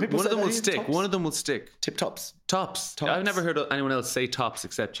 One of them will stick. Tops? One of them will stick. Tip tops. Tops. I've never heard anyone else say tops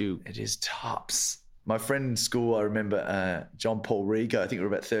except you. It is tops. My friend in school, I remember John Paul Rigo. I think we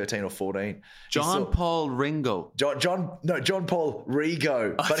were about 13 or 14. John Paul Ringo. John Paul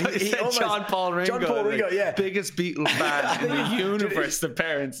Rigo. But he almost, John Paul Ringo. John Paul Rigo, yeah. Biggest Beatle fan in the universe, the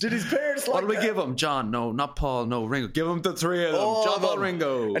parents. Did his parents like what do we give him? John, no, not Paul, no, Ringo. Give him the three of them. John Paul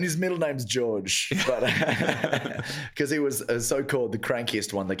Ringo. And his middle name's George. Because he was so-called the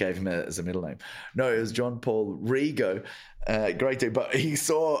crankiest one, they gave him as a middle name. No, it was John Paul Rigo. Great dude, but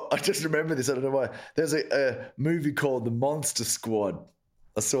I just remember this, I don't know why. There's a movie called The Monster Squad.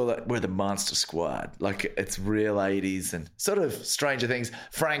 I saw that. We're the Monster Squad. Like, it's real 80s and sort of Stranger Things.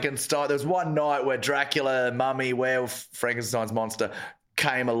 Frankenstein. There was one night where Dracula, Mummy, Werewolf, Frankenstein's monster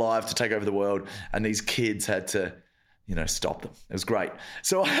came alive to take over the world, and these kids had to, you know, stop them. It was great.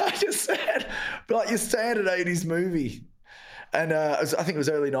 So I just said, like, your standard 80s movie. And I think it was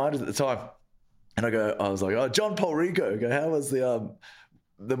early 90s at the time. And I was like, John Paul Rigo. I go, how was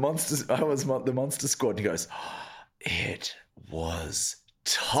the Monster? How was the Monster Squad? And he goes, it was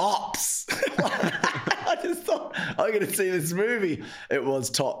tops. I just thought, I'm going to see this movie. It was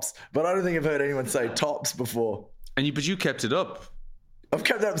tops, but I don't think I've heard anyone say tops before. But you kept it up. I've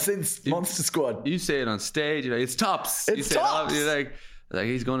kept it up since Monster Squad. You say it on stage. You're like, it's tops. It's tops. You're like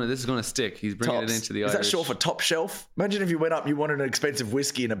this is going to stick. He's bringing tops. It into the Is Irish. that short for top shelf? Imagine if you went up, you wanted an expensive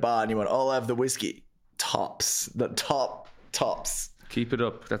whiskey in a bar, and you went, I'll have the whiskey. Tops. The tops. Keep it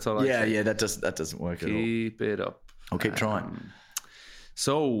up. That's all I say. Yeah, that doesn't work at all. Keep it up. I'll keep trying.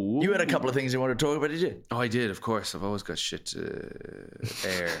 So you had a couple of things you wanted to talk about, did you? Oh, I did, of course. I've always got shit to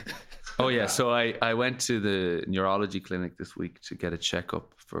air. Oh yeah, so I went to the neurology clinic this week to get a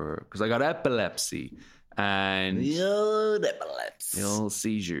checkup because I got epilepsy. And The old epilepsy. the old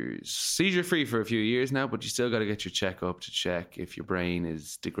seizures. Seizure free for a few years now, but you still got to get your checkup to check if your brain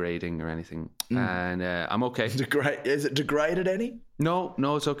is degrading or anything. And I'm okay. Is it degraded any? No,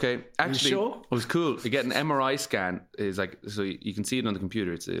 it's okay. Actually, sure? it was cool. You get an MRI scan. Is like, so you can see it on the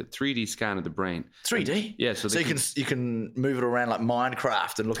computer. It's a 3D scan of the brain. 3D? Yeah. So you can move it around like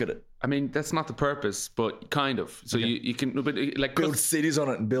Minecraft and look at it. I mean, that's not the purpose, but kind of. So you can, but like Build cities on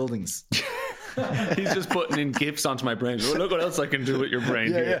it and buildings. He's just putting in gifs onto my brain. Oh, look what else I can do with your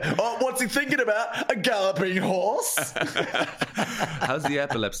brain. Yeah. Oh, what's he thinking about? A galloping horse? How's the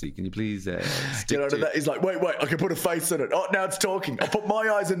epilepsy? Can you please stick to that? He's like, wait, I can put a face on it. Oh, now it's talking. I'll put my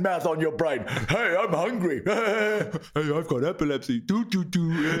eyes and mouth on your brain. Hey, I'm hungry. Hey, I've got epilepsy.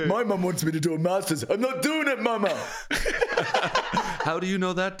 My mum wants me to do a master's. I'm not doing it, mama. How do you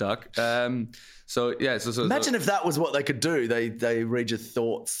know that, Doc? So imagine if that was what they could do. They read your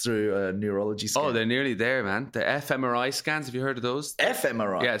thoughts through a neurology scan. Oh, they're nearly there, man. The fMRI scans. Have you heard of those?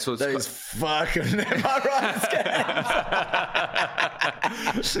 fMRI. Yeah, so it's those fucking MRI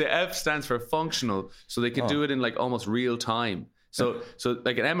scans. The F stands for functional, so they can do it in like almost real time. So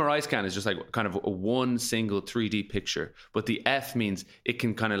like an MRI scan is just like kind of a one single 3D picture, but the F means it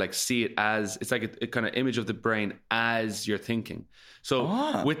can kind of like see it as, it's like a kind of image of the brain as you're thinking.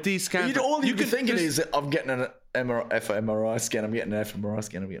 So with these scans, all you're thinking is, I'm getting an fMRI scan, I'm getting an fMRI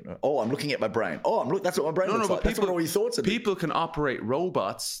scan, I'm looking at my brain. That's what my brain looks like. That's what all your thoughts are. People can operate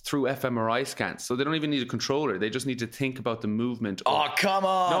robots through fMRI scans, so they don't even need a controller. They just need to think about the movement. Come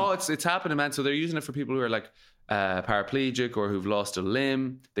on. No, it's happening, man. So they're using it for people who are like paraplegic or who've lost a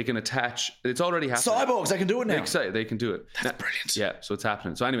limb. They can attach. It's already happening. Cyborgs, they can do it now. They can do it. That's brilliant. Yeah, so it's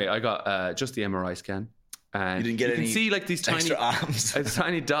happening. So anyway, I got just the MRI scan. And you didn't get any can see like these extra tiny arms.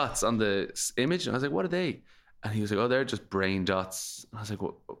 tiny dots on the image. And I was like, what are they? And he was like, oh, they're just brain dots. And I was like,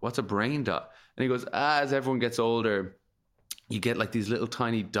 what's a brain dot? And he goes, as everyone gets older, you get like these little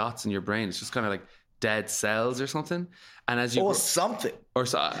tiny dots in your brain. It's just kind of like dead cells or something. And as you something.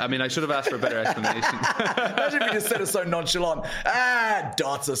 I mean, I should have asked for a better explanation. Imagine if you just said it so nonchalant.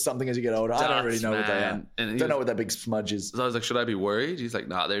 Dots or something as you get older. I don't really know what they are. Don't know what that big smudge is. So I was like, should I be worried? He's like,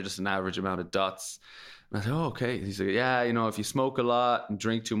 no, they're just an average amount of dots. And I said, oh, okay. He's like, yeah, if you smoke a lot and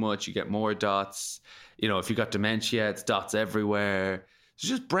drink too much, you get more dots. If you got dementia, it's dots everywhere. It's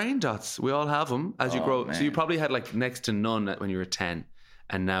just brain dots. We all have them as you grow. Man. So you probably had like next to none when you were 10.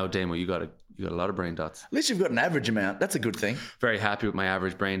 And now, Damo, you got a lot of brain dots. At least you've got an average amount. That's a good thing. Very happy with my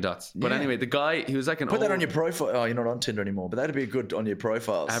average brain dots. But anyway, the guy, he was like Put that on your profile. Oh, you're not on Tinder anymore. But that'd be good on your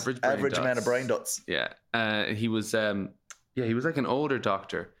profiles. Average amount of brain dots. Yeah. He was like an older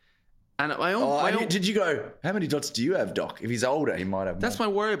doctor. And did you go, how many dots do you have, Doc? If he's older, he might have more. That's my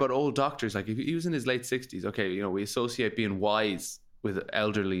worry about old doctors. Like, if he was in his late 60s, okay, we associate being wise with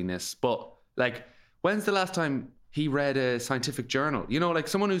elderliness. But, like, when's the last time he read a scientific journal? Like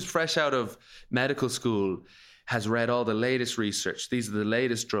someone who's fresh out of medical school has read all the latest research. These are the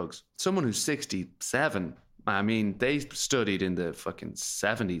latest drugs. Someone who's 67, I mean, they studied in the fucking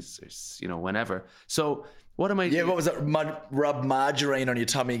 70s or, whenever. So... what am I doing? Yeah, what was that? Rub margarine on your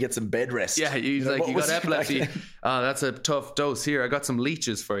tummy and get some bed rest. Yeah, he's like, you got epilepsy. Oh, that's a tough dose. Here, I got some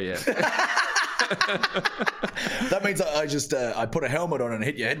leeches for you. That means I put a helmet on and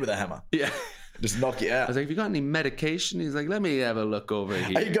hit your head with a hammer. Yeah. Just knock you out. I was like, have you got any medication? He's like, let me have a look over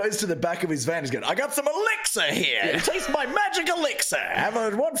here. He goes to the back of his van. He's going, I got some elixir here. Yeah. Taste my magic elixir. Have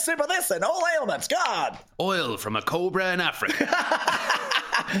one sip of this and all ailments gone. Oil from a cobra in Africa.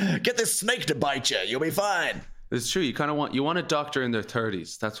 Get this snake to bite you. You'll be fine. It's true. You kind of want a doctor in their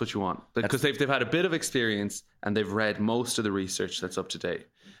 30s. That's what you want. Because they've had a bit of experience and they've read most of the research that's up to date.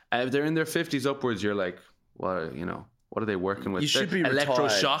 If they're in their 50s upwards, you're like, what are they working with? You should be retired.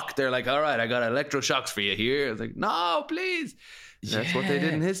 Electroshock. They're like, all right, I got electroshocks for you here. I was like, no, please. That's what they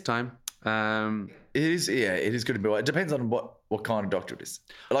did in his time. It is going to be. It depends on what kind of doctor it is.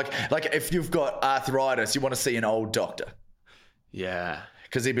 Like if you've got arthritis, you want to see an old doctor. Yeah.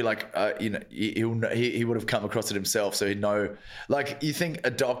 Because he'd be like, he would have come across it himself, so he'd know. Like, you think a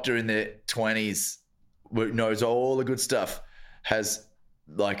doctor in their 20s knows all the good stuff, has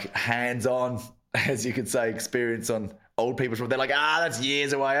like hands-on, as you could say, experience on old people. They're like, that's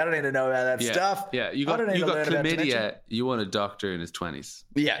years away. I don't need to know about that stuff. Yeah, you got chlamydia. You want a doctor in his 20s.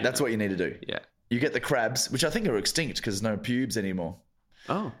 Yeah, that's what you need to do. Yeah. You get the crabs, which I think are extinct because there's no pubes anymore.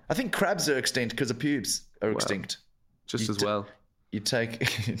 Oh. I think crabs are extinct because the pubes are extinct. Just as well. You take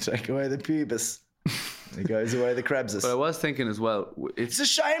away the pubis, it goes away the crabses. But I was thinking as well, it's a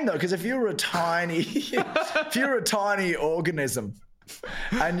shame though, because if you're a tiny organism,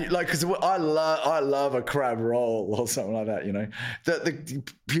 And like, because I love a crab roll or something like that, you know. The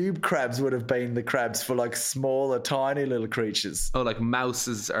pube crabs would have been the crabs for like smaller, tiny little creatures. Oh, like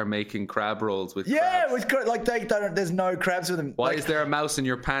mouses are making crab rolls with crabs. crabs. Like they don't. There's no crabs with them. Why like, is there a mouse in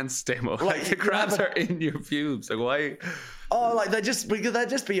your pants, Demo? Like the crabs are in your pubes. Like why? Oh, like they just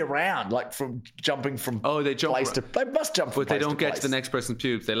be around, like from jumping from. Oh, they jump. They must jump, but they don't get to the next person's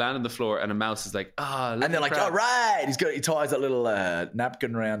pubes. They land on the floor, and a mouse is like, and they're like, all right. He ties that little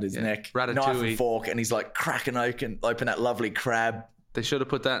napkin around his neck, Ratatouille. Knife and fork, and he's like cracking open that lovely crab. They should have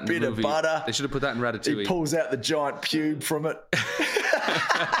put that in Bit the movie. of butter. They should have put that in Ratatouille. He pulls out the giant pube from it,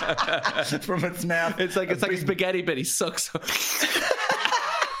 from its mouth. It's like a spaghetti bit. He sucks.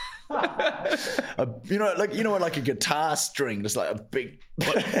 Like a guitar string, just like a big.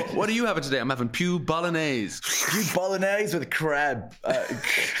 What are you having today? I'm having pube bolognese. Pube bolognese with a crab.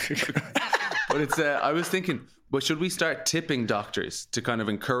 But it's. I was thinking, well, should we start tipping doctors to kind of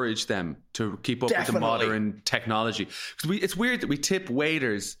encourage them to keep up with the modern technology? Because it's weird that we tip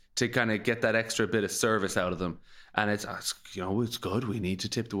waiters to kind of get that extra bit of service out of them, and it's good. We need to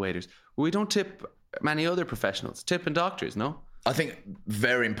tip the waiters. We don't tip many other professionals. Tipping doctors, no. I think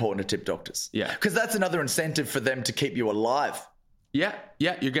very important to tip doctors. Yeah. Because that's another incentive for them to keep you alive. Yeah.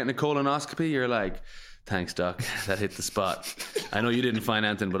 You're getting a colonoscopy. You're like, thanks, doc. That hit the spot. I know you didn't find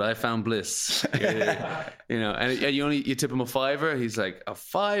anything, but I found bliss. And you tip him a $5. He's like, a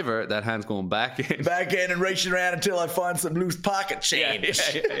 $5? That hand's going back in. Back in and reaching around until I find some loose pocket change.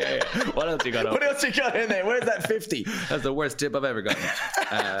 Yeah. What else you got? What else you got in there? Where's that 50? That's the worst tip I've ever gotten.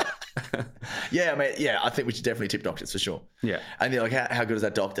 I think we should definitely tip doctors for sure. Yeah. And they're like, how good is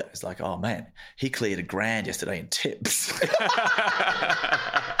that doctor? It's like, oh man, he cleared $1,000 yesterday in tips.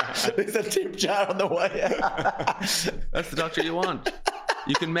 There's a tip jar on the way out. That's the doctor you want.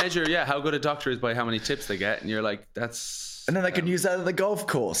 You can measure, how good a doctor is by how many tips they get, and you're like, that's. And then they can use that at the golf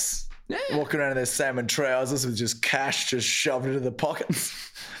course. Yeah. Walking around in their salmon trousers with just cash just shoved into the pockets.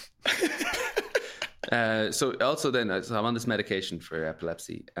 So I'm on this medication for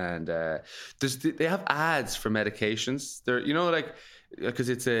epilepsy, and they have ads for medications. They're because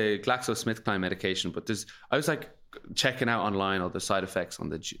it's a GlaxoSmithKline medication, but I was like checking out online all the side effects on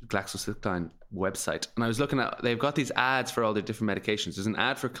the GlaxoSmithKline website, and I was looking at, they've got these ads for all their different medications. There's an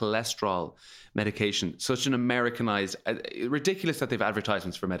ad for cholesterol medication, such an Americanized, ridiculous that they've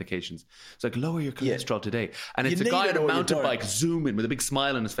advertisements for medications. It's like, lower your cholesterol today, and it's a guy on a mountain bike zooming with a big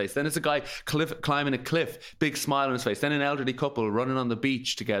smile on his face. Then it's a guy climbing a cliff, big smile on his face. Then an elderly couple running on the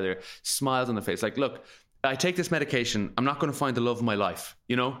beach together, smiles on their face. Like, look, I take this medication, I'm not going to find the love of my life,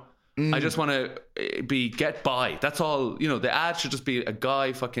 I just want to get by. That's all. The ad should just be a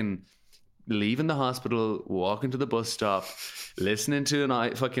guy fucking leaving the hospital, walking to the bus stop, listening to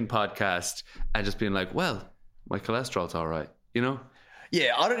an fucking podcast, and just being like, well, my cholesterol's all right,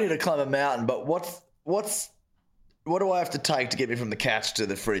 Yeah, I don't need to climb a mountain, but what do I have to take to get me from the couch to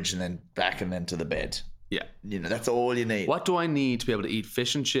the fridge and then back and then to the bed? Yeah. That's all you need. What do I need to be able to eat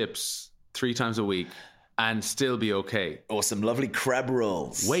fish and chips 3 times a week and still be okay? Or some lovely crab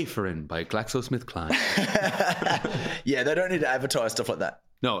rolls. Waferin by GlaxoSmithKline. Yeah, they don't need to advertise stuff like that.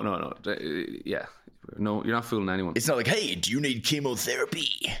 No. Yeah. No, you're not fooling anyone. It's not like, hey, do you need chemotherapy?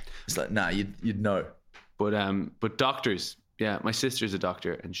 It's like, nah, you'd know. But doctors, my sister's a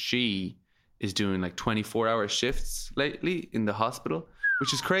doctor, and she is doing like 24-hour shifts lately in the hospital,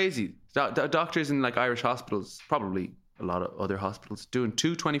 which is crazy. Doctors in like Irish hospitals, probably a lot of other hospitals, doing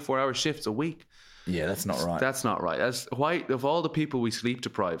 2 24-hour shifts a week. Yeah, that's not right. That's not right. Why, of all the people we sleep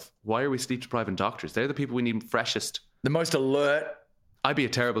deprive, why are we sleep depriving doctors? They're the people we need freshest. The most alert. I'd be a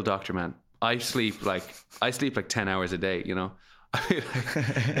terrible doctor, man. I sleep like 10 hours a day,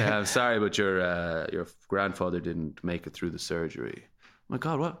 I'm sorry, but your grandfather didn't make it through the surgery. My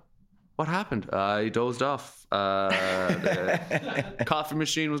God, what happened? I dozed off. The coffee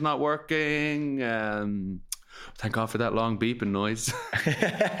machine was not working. Thank God for that long beeping noise.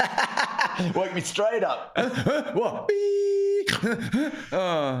 Woke me straight up. What?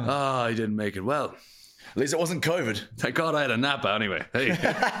 I didn't make it well. At least it wasn't COVID. Thank God I had a nap anyway. Hey.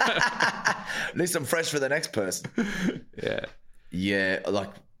 At least I'm fresh for the next person. Yeah. Yeah,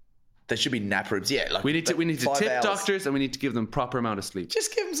 like there should be nap rooms. Yeah, like we need to tip hours. Doctors, and we need to give them proper amount of sleep.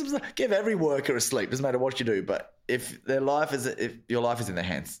 Just give them give every worker a sleep. Doesn't matter what you do, but if your life is in their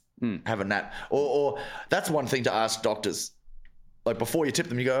hands, have a nap. Or that's one thing to ask doctors. Like before you tip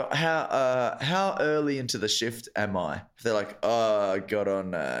them, you go, how early into the shift am I? If they're like, I got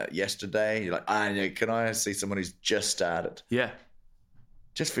on yesterday. You're like, can I see someone who's just started? Yeah.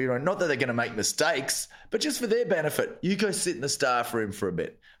 Just for your own, not that they're going to make mistakes, but just for their benefit. You go sit in the staff room for a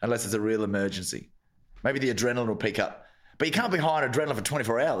bit, unless it's a real emergency. Maybe the adrenaline will pick up. But you can't be high on adrenaline for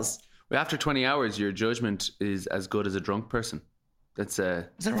 24 hours. Well, after 20 hours, your judgment is as good as a drunk person. That's a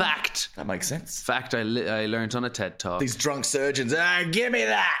fact. Right? That makes sense. Fact I learned on a TED Talk. These drunk surgeons, give me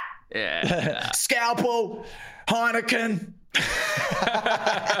that. Yeah. Scalpel, Heineken.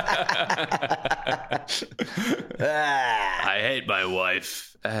 I hate my wife.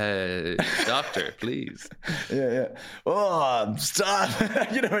 Doctor, please. Yeah. Oh, I'm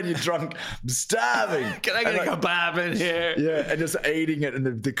starving. You know when you're drunk, I'm starving. Can I get a kebab in here? Yeah, and just eating it, and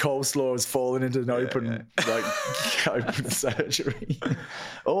the coleslaw is falling into an open surgery.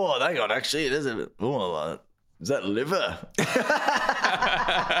 Oh, hang on, actually, it is a bit. Oh, is that liver?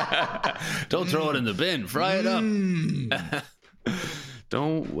 Don't throw it in the bin. Fry it up.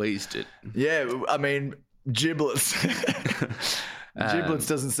 Don't waste it. Yeah, I mean, giblets. Giblets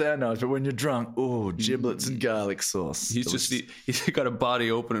doesn't sound nice, but when you're drunk, giblets and garlic sauce. He's got a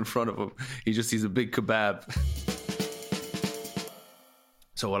body open in front of him. He just sees a big kebab.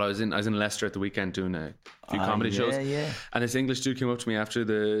 So while I was in Leicester at the weekend doing a few comedy shows, and this English dude came up to me after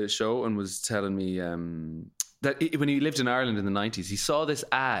the show and was telling me that when he lived in Ireland in the 90s, he saw this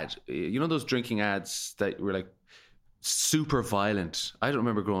ad. You know those drinking ads that were like super violent? I don't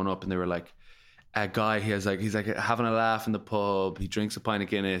remember growing up, and they were like a guy, he's like having a laugh in the pub, he drinks a pint of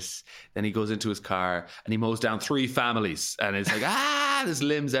Guinness, then he goes into his car and he mows down 3 families, and it's like there's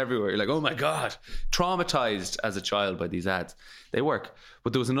limbs everywhere. You're like, oh my God. Traumatized as a child by these ads. They work.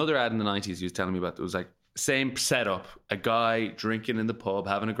 But there was another ad in the 90s he was telling me about. It was like same setup, a guy drinking in the pub,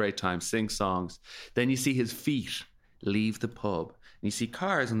 having a great time, sing songs. Then you see his feet leave the pub and you see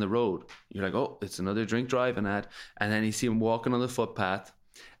cars on the road. You're like, oh, it's another drink driving ad. And then you see him walking on the footpath,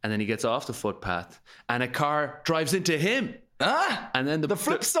 and then he gets off the footpath and a car drives into him. And then the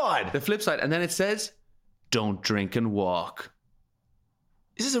flip side. And then it says, don't drink and walk.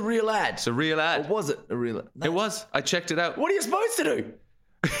 Is this a real ad? It's a real ad. Or was it a real ad? No. It was. I checked it out. What are you supposed to do?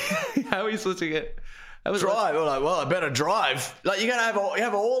 How are you supposed to get... Drive. We're like, well, I better drive. Like, you're going to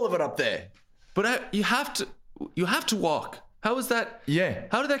have all of it up there. But you have to walk. How is that? Yeah.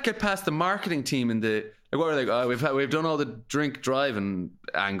 How did that get past the marketing team in the... Like, what were they? Oh, we've done all the drink driving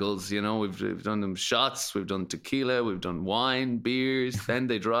angles, you know. We've done them shots, we've done tequila, we've done wine, beers. Then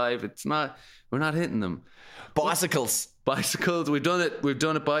they drive. We're not hitting them. Bicycles. We've done it.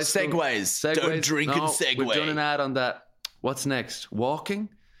 Bicycle. Segways. Don't drink and segue. We've done an ad on that. What's next? Walking.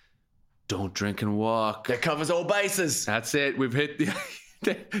 Don't drink and walk. That covers all bases. That's it. We've hit the.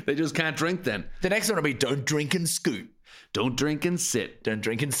 They just can't drink then. The next one will be don't drink and scoot. Don't drink and sit. Don't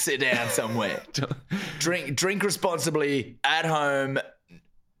drink and sit down somewhere. Drink responsibly at home.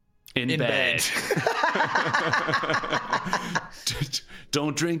 In bed.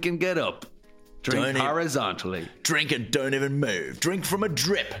 Don't drink and get up. Drink horizontally. Drink and don't even move. Drink from a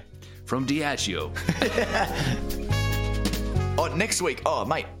drip. From Diageo. Next week,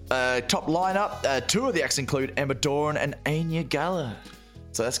 mate, top lineup. 2 of the acts include Emma Doran and Anya Gallagher.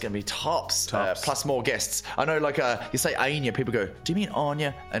 So that's going to be tops. Plus more guests. I know, like, you say Anya, people go, do you mean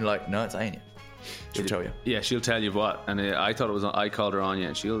Anya? And like, no, it's Anya. She'll tell you. Yeah, she'll tell you what. And I thought it was, I called her Anya,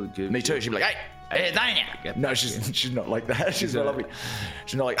 and she'll give me too. She'll be like, hey, it's Anya. No, she's not like that. She's not lovely.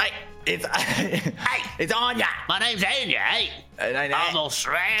 She's not like, hey, it's Anya. My name's Anya. Hey, I'm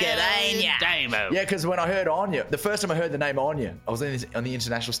Australian. Get Anya. Damo. Yeah, because when I heard Anya, the first time I heard the name Anya, I was on the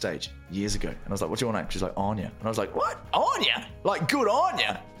international stage years ago, and I was like, "What's your name?" She's like, "Anya," and I was like, "What? Anya? Like good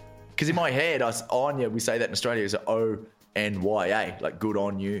Anya?" Because in my head, Anya, we say that in Australia is Onyya, like good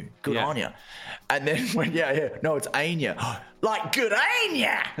on you, good on you. And then when no, it's Anya, like good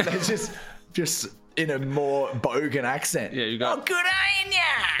Anya. And it's just in a more bogan accent. Yeah, you got good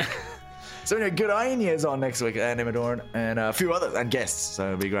Anya. So anyway, good Anya is on next week, and Emma Doran and a few other and guests. So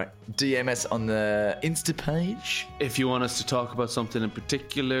it'll be great. DM us on the Insta page if you want us to talk about something in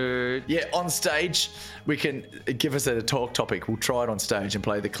particular. Yeah, on stage we can give us a talk topic. We'll try it on stage and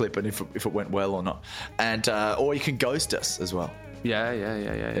play the clip, and if it went well or not. And or you can ghost us as well. Yeah.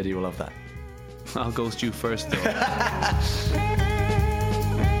 Eddie will love that. I'll ghost you first though.